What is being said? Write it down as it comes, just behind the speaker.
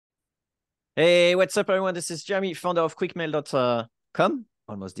Hey, what's up, everyone? This is Jeremy, founder of quickmail.com.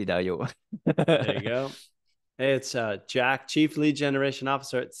 Almost did IO. There you go. Hey, it's Jack, Chief Lead Generation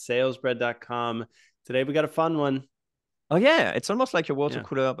Officer at salesbread.com. Today we got a fun one. Oh, yeah, it's almost like a water Yeah.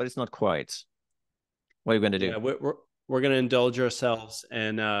 cooler, but it's not quite. What are you going to do? Yeah, we're going to indulge ourselves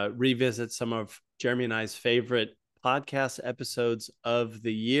and revisit some of Jeremy and I's favorite podcast episodes of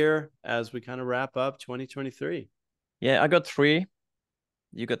the year as we kind of wrap up 2023. Yeah, I got three.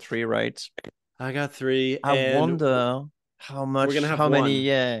 You got three, right? I got three, I and wonder we're going to have how many,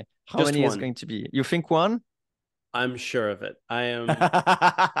 one, how just many is one. going to be? You think one? I'm sure of it. I am.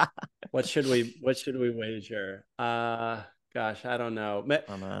 Oh, What should we wager? Gosh, I don't know.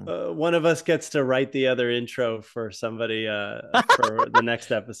 man. One of us gets to write the other intro for somebody for the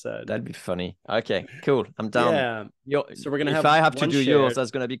next episode. That'd be funny. Okay, cool. I'm down. Yeah. Yo, So we're gonna if have I have to one do yours, shared.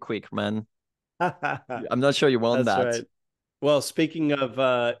 that's going to be quick, man. That's I'm not sure you want that. right. Well, speaking of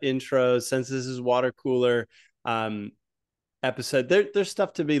intros, since this is water cooler um episode, there's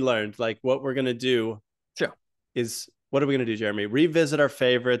stuff to be learned. Like what we're gonna do Sure. is what are we going to do, Jeremy? Revisit our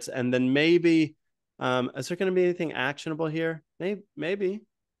favorites, and then maybe, is there going to be anything actionable here? Maybe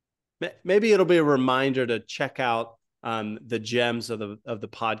it'll be a reminder to check out the gems of the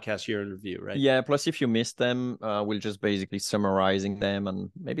podcast year in review, right? Yeah, plus if you miss them, we'll just basically summarizing them, and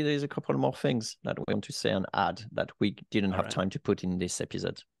maybe there's a couple more things that we want to say and add that we didn't All have right. time to put in this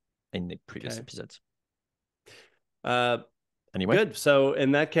episode, in the previous Okay. episodes. Uh, Anyway, Good. So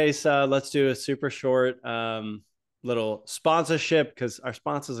in that case, let's do a super short little sponsorship because our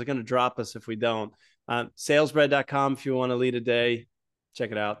sponsors are going to drop us if we don't. Salesbread.com if you want to lead a day,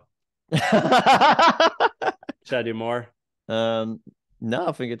 check it out. Should I do more? um, no,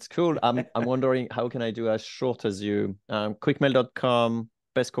 I think it's cool. I'm wondering how can I do as short as you? Quickmail.com,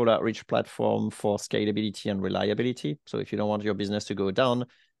 best call outreach platform for scalability and reliability. So if you don't want your business to go down,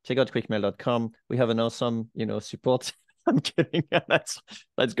 check out quickmail.com. We have an awesome, support. I'm kidding.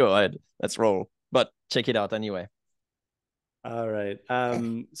 Let's go ahead. Let's roll. But check it out anyway. All right.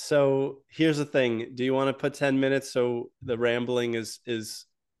 So here's the thing. Do you want to put 10 minutes so the rambling is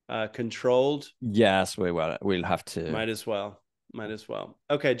controlled? Yes, we'll have to. Might as well. Might as well.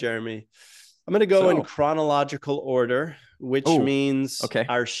 Okay, Jeremy. I'm going to go in So, chronological order, which oh, means okay.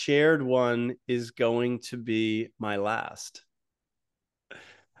 our shared one is going to be my last.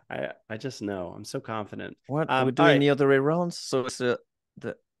 I just know. I'm so confident. What we're All doing right. the other way around. So it's the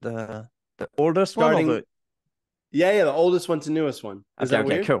the oldest one or Starting. the Yeah, the oldest one to newest one. Is okay, that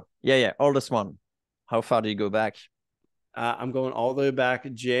okay, weird? cool. Yeah, oldest one. How far do you go back? I'm going all the way back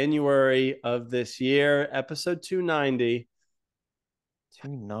January of this year, episode 290.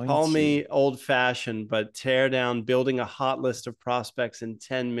 Call 290. me old fashioned, but tear down building a hot list of prospects in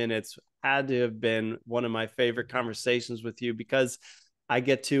 10 minutes had to have been one of my favorite conversations with you because I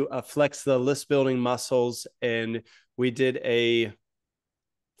get to flex the list building muscles. And we did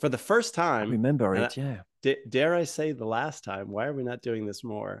for the first I time, remember and it, yeah. dare I say the last time, why are we not doing this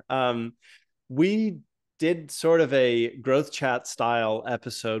more? We did sort of a growth chat style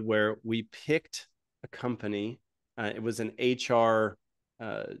episode where we picked a company. It was an HR,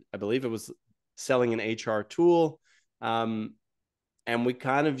 I believe it was selling an HR tool. Um, and we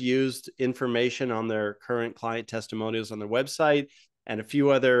kind of used information on their current client testimonials on their website and a few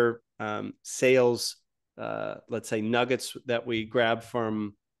other sales, let's say, nuggets that we grabbed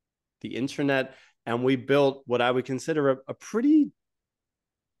from the internet. And we built what I would consider a pretty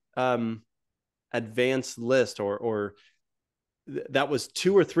um, advanced list or that was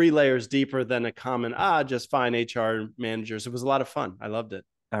 2 or 3 layers deeper than a common just fine HR managers. It was a lot of fun. I loved it.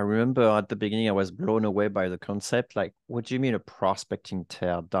 I remember at the beginning I was blown away by the concept. Like, what do you mean a prospecting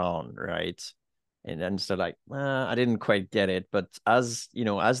tear down, right? And then so like, I didn't quite get it. But as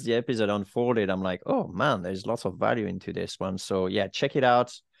as the episode unfolded, I'm like, oh man, there's lots of value into this one. So yeah, check it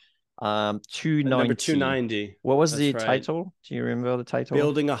out. Number 290. 290. What was the That's right. title? Do you remember the title?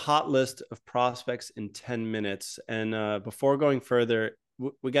 Building a hot list of prospects in 10 minutes. And before going further,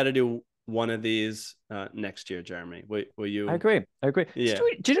 we got to do one of these next year, Jeremy. Will I you? agree. I agree. Yeah.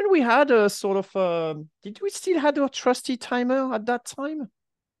 Didn't we had a sort of did we still had a trusty timer at that time?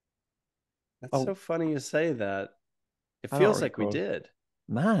 That's Oh, so funny you say that. It I don't feels like we recall. did.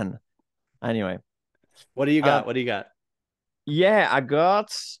 Man. Anyway. What do you Um got? What do you got? yeah, I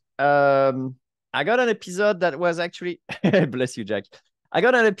got an episode that was actually bless you, Jack. I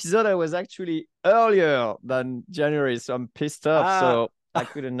got an episode that was actually earlier than January, so I'm pissed off. Ah, So I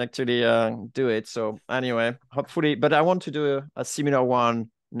couldn't actually do it. So anyway, hopefully, but I want to do a similar one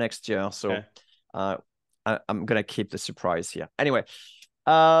next year. So okay. uh I'm gonna keep the surprise here. Anyway,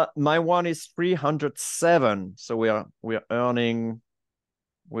 my one is 307. So we are earning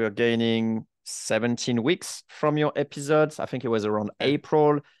we're gaining 17 weeks from your episodes. I think it was around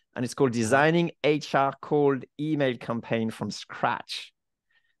April, and it's called Designing HR Cold Email Campaign from Scratch.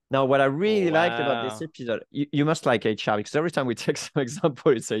 Now, what I really liked about this episode, you must like HR, because every time we take some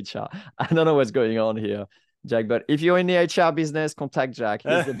example, it's HR. I don't know what's going on here, Jack, but if you're in the HR business, contact Jack.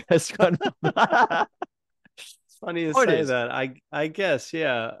 He's the best one. It's funny to say that. I guess,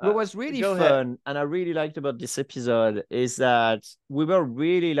 yeah. What was really fun and I really liked about this episode is that we were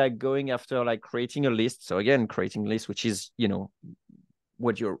really like going after like creating a list. So again, creating a list, which is, you know,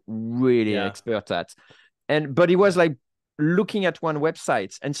 what you're really expert at. But it was like looking at one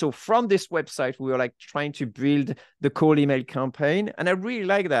website. And so from this website, we were like trying to build the cold email campaign. And I really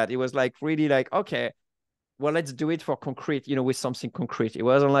like that. It was like really like, okay, well, let's do it for concrete, you know, with something concrete. It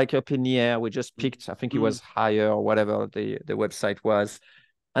wasn't like up in the air. We just picked, I think it was Hire or whatever the website was.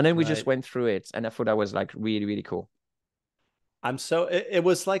 And then we just went through it. And I thought that was like really, really cool. It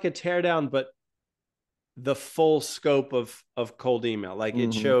was like a teardown, but the full scope of cold email. Like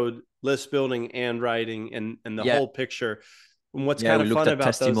it showed list building and writing and the whole picture. And what's kind of fun about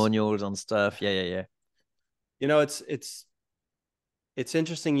testimonials and stuff. Yeah. You know, it's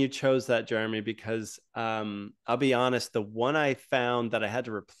interesting you chose that, Jeremy, because I'll be honest, the one I found that I had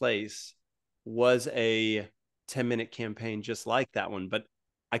to replace was a 10-minute campaign just like that one, but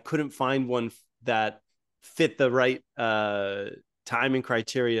I couldn't find one that fit the right timing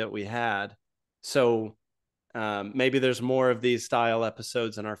criteria that we had. So maybe there's more of these style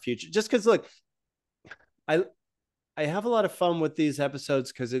episodes in our future, just because look, I have a lot of fun with these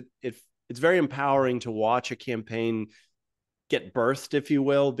episodes because it's very empowering to watch a campaign get birthed, if you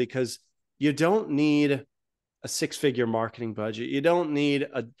will, because you don't need a 6-figure marketing budget. You don't need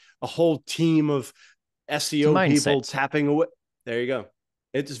a whole team of SEO people tapping away. There you go.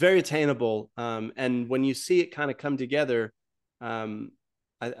 It's very attainable. And when you see it kind of come together, I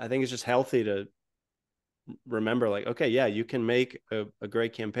think it's just healthy to remember like, okay, yeah, you can make a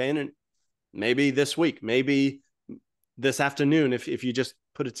great campaign, and maybe this week, maybe this afternoon, if you just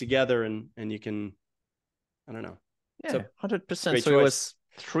put it together and you can, I don't know. Yeah, 100%. So it was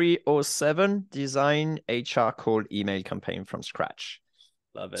 307 Design HR Cold Email Campaign from Scratch.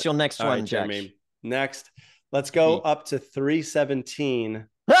 Love it. It's your next one, right, Jack. Jeremy. Next, let's go up to 317.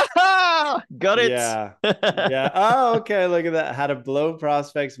 Got it. Yeah. Oh, okay. Look at that. How to blow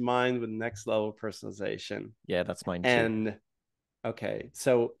prospects' mind with next level personalization. Yeah, that's mine too. And okay,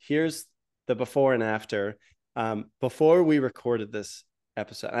 so here's the before and after. Before we recorded this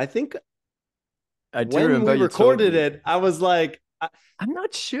episode, I think when we recorded it, I was like, I'm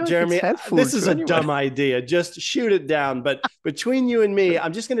not sure, Jeremy, this is a dumb idea. Just shoot it down. But between you and me,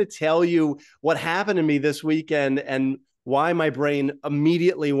 I'm just going to tell you what happened to me this weekend and why my brain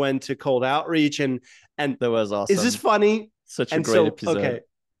immediately went to cold outreach. And that was awesome. Is this funny? Such a great episode.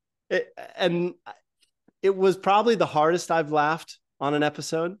 Okay. It was probably the hardest I've laughed on an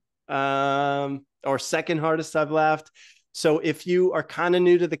episode, or second hardest I've laughed. So if you are kind of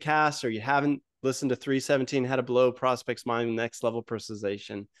new to the cast or you haven't listened to 317, How to Blow Prospects' Mind, Next Level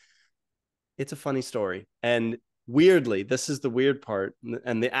Personalization, it's a funny story. And weirdly, this is the weird part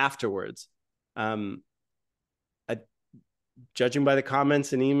and the afterwards. Judging by the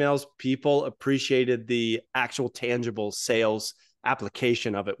comments and emails, people appreciated the actual tangible sales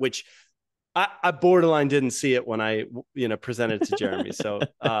application of it, which I borderline didn't see it when I, presented it to Jeremy. So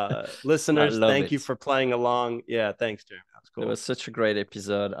listeners, thank you for playing along. Yeah, thanks, Jeremy. That was cool. It was such a great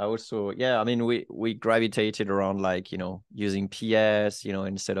episode. I also, I mean, we gravitated around like, using PS,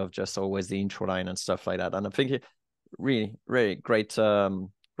 instead of just always the intro line and stuff like that. And I think it really, really great,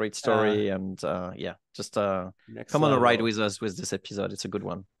 great story. And just come on a ride with us with this episode. It's a good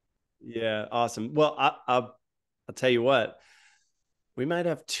one. Yeah, awesome. Well, I'll tell you what. We might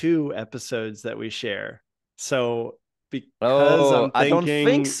have 2 episodes that we share. So because I don't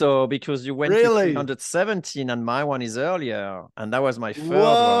think so, because you went to 317 and my one is earlier, and that was my third one.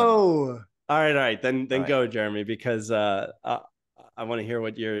 All right. Then go, Jeremy, because I want to hear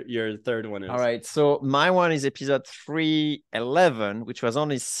what your third one is. All right. So my one is episode 311, which was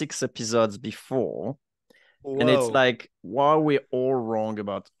only 6 episodes before. Whoa. And it's like, why we're all wrong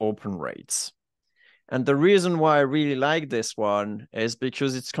about open rates. And the reason why I really like this one is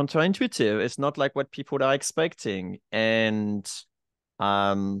because it's counterintuitive. It's not like what people are expecting. And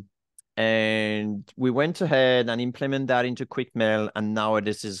we went ahead and implemented that into QuickMail. And now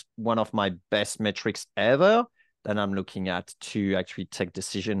this is one of my best metrics ever that I'm looking at to actually take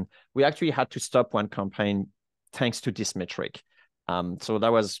decision. We actually had to stop one campaign thanks to this metric. So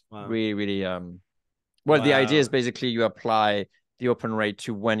that was really, really, the idea is basically you apply the open rate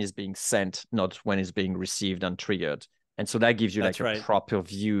to when it's being sent, not when it's being received and triggered. And so that gives you That's like a right. proper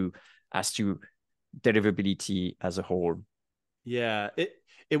view as to deliverability as a whole. Yeah,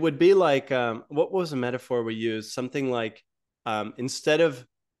 it would be like what was a metaphor we used? Something like instead of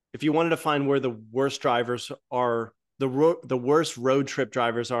if you wanted to find where the worst drivers are, the worst road trip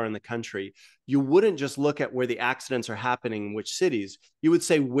drivers are in the country, you wouldn't just look at where the accidents are happening in which cities. You would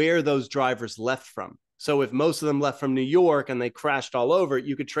say where those drivers left from. So if most of them left from New York and they crashed all over,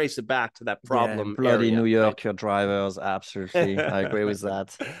 you could trace it back to that Yeah, problem bloody New area, right? Yorker drivers. Absolutely. I agree with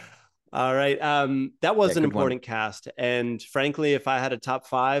that. All right. That was Yeah, an good one. important cast. And frankly, if I had a top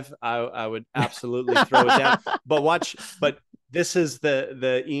five, I would absolutely throw it down. But watch, but this is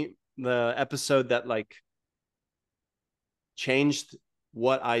the episode that like changed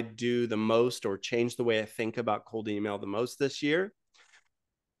what I do the most or changed the way I think about cold email the most this year.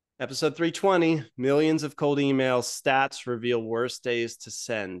 Episode 320, millions of cold emails, stats reveal worst days to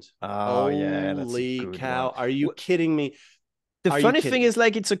send. Oh yeah, that's a Holy good one. cow. Are you kidding me? The Are you funny thing kidding? is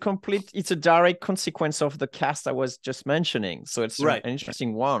like it's a direct consequence of the cast I was just mentioning. So it's an Right.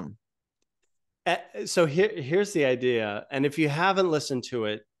 interesting one. So here's the idea. And if you haven't listened to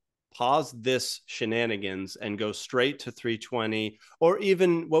it, pause this shenanigans and go straight to 320 or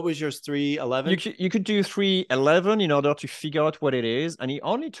even what was yours, 311? You could do 311 in order to figure out what it is. And it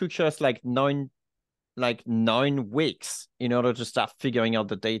only took us like 9 weeks in order to start figuring out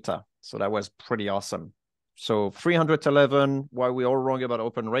the data. So that was pretty awesome. So 311, why we all wrong about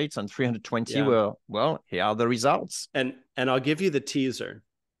open rates, and 320 Yeah. were, well, here are the results. And I'll give you the teaser.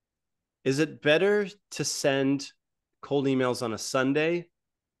 Is it better to send cold emails on a Sunday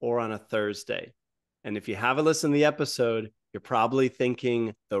or on a Thursday? And if you haven't listened to the episode, you're probably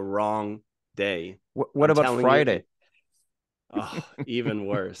thinking the wrong day. What I'm about telling you, Friday? oh, even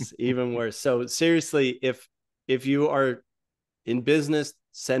worse, even worse. So seriously, if you are in business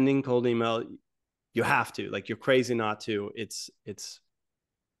sending cold email, you have to. Like you're crazy not to. It's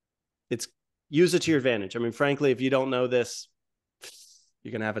use it to your advantage. I mean, frankly, if you don't know this,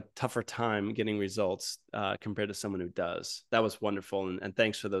 you're going to have a tougher time getting results compared to someone who does. That was wonderful. And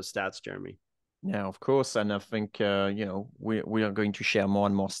thanks for those stats, Jeremy. Yeah, of course. And I think, we are going to share more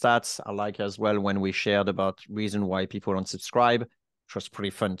and more stats. I like as well when we shared about reason why people don't subscribe, which was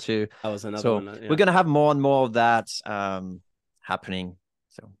pretty fun too. That was another So one. Yeah. we're going to have more and more of that happening.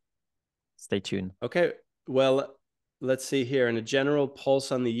 So stay tuned. Okay. Well, let's see here. In a general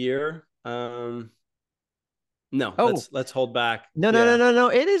pulse on the year, no, Oh, let's hold back. no, no, no, Yeah. no, no.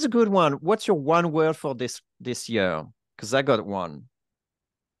 It is a good one. What's your one word for this year? Because I got one.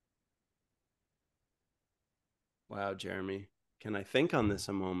 Wow, Jeremy. Can I think on this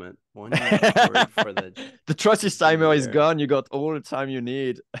a moment? One word for the Trusty timer is year. gone. You got all the time you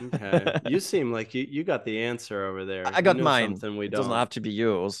need. Okay. You seem like you got the answer over there. I You got know mine. something we It doesn't don't. have to be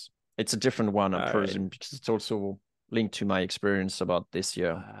yours. It's a different one, I All presume, right. because it's also linked to my experience about this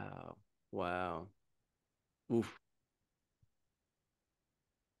year. Wow. Wow. Oof.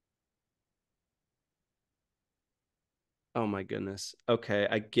 Oh my goodness. Okay,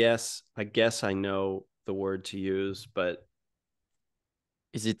 I guess I know the word to use, but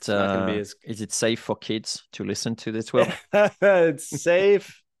Is it it's not going to be as is it safe for kids to listen to this? Well, it's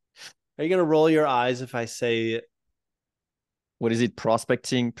safe. Are you going to roll your eyes if I say what is it?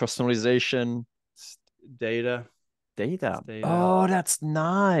 Prospecting, personalization, data? data. It's data. Oh, that's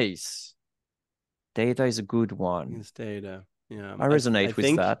nice. Data is a good one. It's data. Yeah. I I resonate with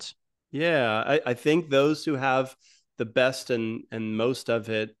think that. yeah, I think those who have the best and most of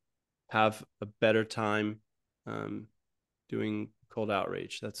it have a better time doing cold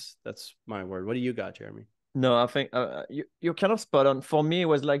outreach. That's my word. What do you got, Jeremy? No, I think you're kind of spot on. For me, it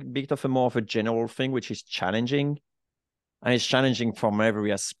was like a bit of a more of a general thing, which is challenging. And it's challenging from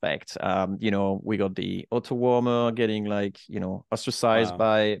every aspect. We got the auto warmer getting like, ostracized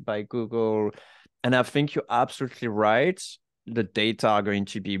Wow. by Google. And I think you're absolutely right. The data are going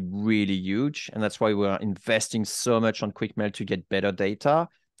to be really huge. And that's why we're investing so much on QuickMail to get better data,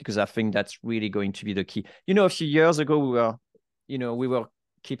 because I think that's really going to be the key. A few years ago, we were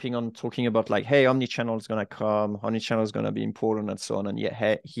keeping on talking about like, hey, omnichannel is going to come, omnichannel is going to be important and so on. And yet,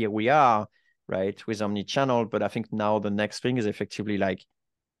 hey, here we are, right, with omnichannel. But I think now the next thing is effectively like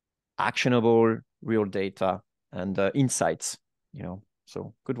actionable real data and insights,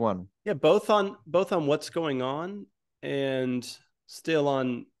 So good one. Yeah, both on what's going on and still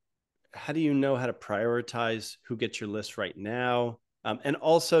on how do you know how to prioritize who gets your list right now, and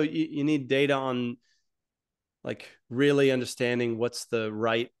also you need data on like really understanding what's the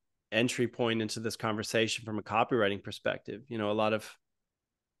right entry point into this conversation from a copywriting perspective. A lot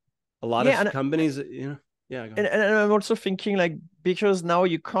Yeah, of and companies, yeah, go and, ahead. and I'm also thinking like, because now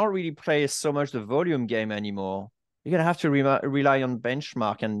you can't really play so much the volume game anymore. you're gonna have to rely on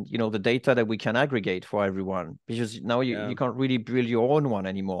benchmark and the data that we can aggregate for everyone, because now you can't really build your own one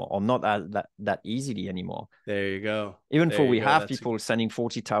anymore, or not that easily anymore. There you go. Even There for you we go. have people sending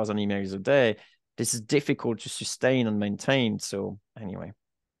 40,000 emails a day, this is difficult to sustain and maintain. So anyway.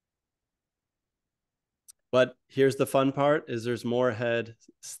 But here's the fun part: is there's more ahead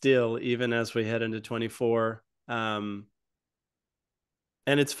still, even as we head into 24.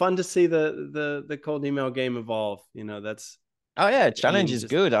 And it's fun to see the cold email game evolve. That's Oh yeah, challenge Ian is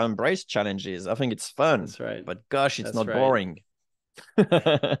just good. I embrace challenges. I think it's fun. That's right. But gosh, it's That's not right. boring.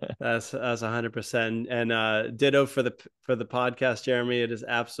 That's 100%. And ditto for the podcast, Jeremy. It is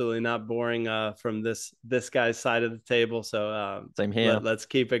absolutely not boring from this guy's side of the table. So Same here. Let's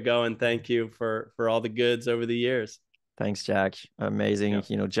keep it going. Thank you for all the goods over the years. Thanks, Jack. Amazing.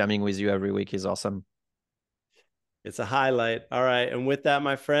 Yep. Jamming with you every week is awesome. It's a highlight. All right. And with that,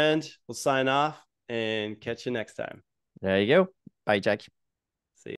 my friend, we'll sign off and catch you next time. There you go. Bye, Jack.